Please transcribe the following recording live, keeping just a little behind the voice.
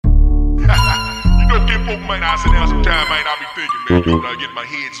Get folk, man, I sit down sometime, man, I be thinking, man, you know, I get my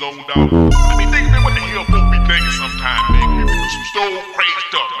head zoned out. I be thinking, man, what the hell folk be thinking sometime, man. People do some stole crazy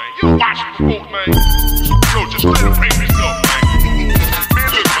stuff, man. You watch them folks, man. Just let them crazy stuff, man. Man,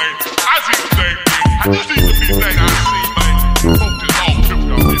 look, man, I see the thing, man. I just see the big thing I see, man. Folks just all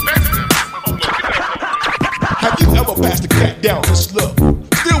tripped out there. That's it. Have you ever passed a cat down the slug?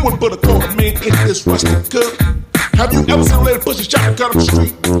 Still wouldn't put a quarter man in this rusty cup. Have you ever seen a lady push a shotgun up the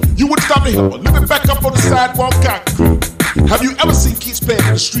street? You wouldn't stop to help her, living back up on the sidewalk concrete. Have you ever seen kids playing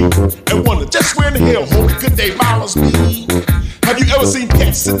in the street and wonder just where in the hell holy could they mamas be? Have you ever seen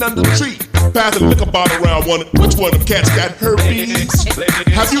cats sitting under the tree, passing a liquor bottle around, wondering which one of them cats got herpes?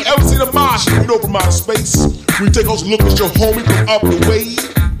 Have you ever seen a Martian shoot over my space? We take those look at your homie from up the way.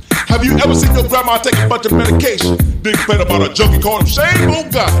 Have you ever seen your grandma take a bunch of medication, then complain about a junkie, call him shame, oh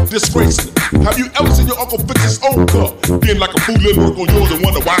God, disgracing? Have you ever seen your uncle fix his own car, being like a fool little work on yours and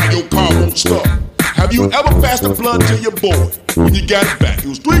wonder why your car won't start? Have you ever passed a blunt to your boy when you got it back? It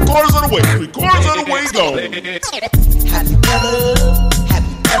was 3/4 of the way, 3/4 of the way gone. Have you ever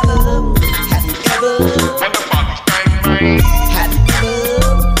What the fuck is that, man? Have you ever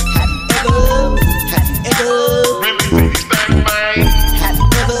Really see these things, man? Have you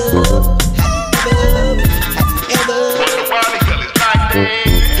ever Wonder why the hell it's like that?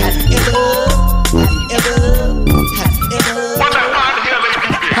 Have you ever Wonder why the hell they do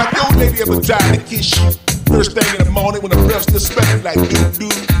that? Have your lady ever tried to kiss you first thing in the morning when the breath still smelling like you do?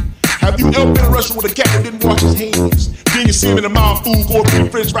 Have you ever been in a restaurant with a cat that didn't wash his hands? Then you see him in the mouth food going from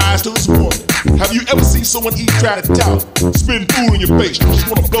french fries to his woman. Have you ever seen someone eat, try to talk, spitting food in your face, you just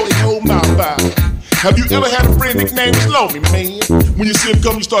wanna blow their whole mouth out? Have you ever had a friend nicknamed Slowly, man? When you see him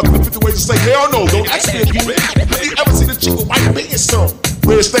come, you start to 50 ways to say, hell no, don't ask me again. Have you ever seen a chick with white pants on?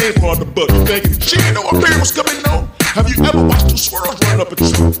 Red stains on the butt, you thinking, she didn't know her parent was coming on? Have you ever watched two squirrels run up at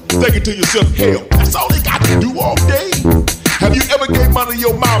you, thinking to yourself, hell, that's all they got to do all day? Have you ever gave money to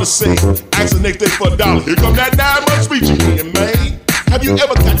your mom to say, ask the next day for $1, here come that 9-month speech again, man? Have you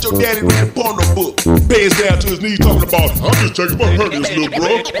ever got your daddy reading a porno book, pants down to his knees talking about, I'm just checking for her, this little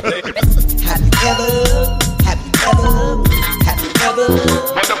bro? Have you ever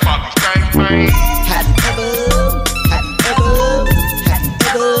What the fuck is that, man? Have you ever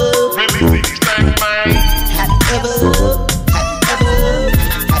Really see these things, man? Have you ever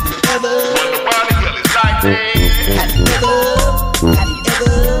Wonder why the hell it's like that? Have you ever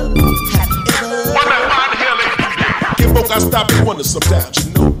Wonder why the hell they do that? Get folk, I stop and wonder sometimes,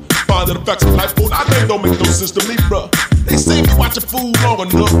 you know. Father the facts of life, boy, I think don't make no sense to me, bruh. They say if you watch a fool long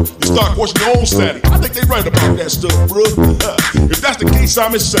enough, you start questioning your own sanity. I think they right about that stuff, bruh. If that's the case,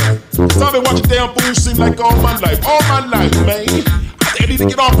 I'm insane. Cause I've been watching damn fools seem like all my life, man. I need to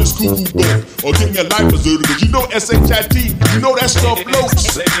get off this cuckoo boat or get me a life preserver, cause you know SHIT, you know that stuff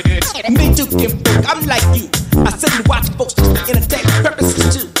floats. Me too, kinfolk, I'm like you. I sit and watch folks for entertainment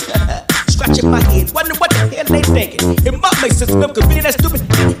purposes too. Scratching my head, wondering what the hell they thinking. It might make sense to them, cause being that stupid,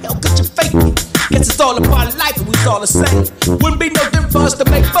 how the hell could you fake it? Guess it's all a part of life and we was all the same. Wouldn't be no different for us to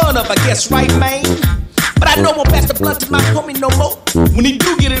make fun of, I guess, right, man? But I know won't pass the blunt to my homie no more. When he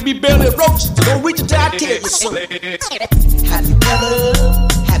do get it, be barely a roach. So don't reach until I kill you, son. Have you ever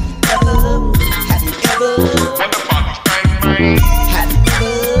What the fuck is that, man? Have you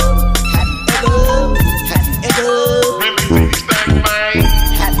ever Really see these things, man?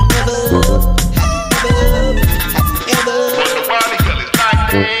 Have you ever Wonder why the hell it's like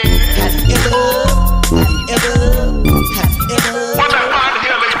that? Have you ever Wonder why the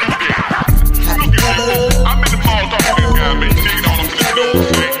hell they do that? Have you ever I'm in the mall talking to this guy, man, digging all up in his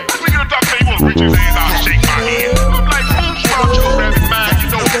nose, man. We get to talk, man, he wanna reach his hands out and shake my hand. I'm like, fool, swallow your rabbit mind, you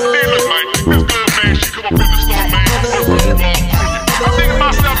know. Hey, look, man, this good, man, she come up in the store, man. I'm thinking to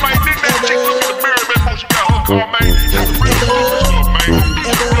myself, like, didn't that chick look in the mirror, man, before she got her car, man?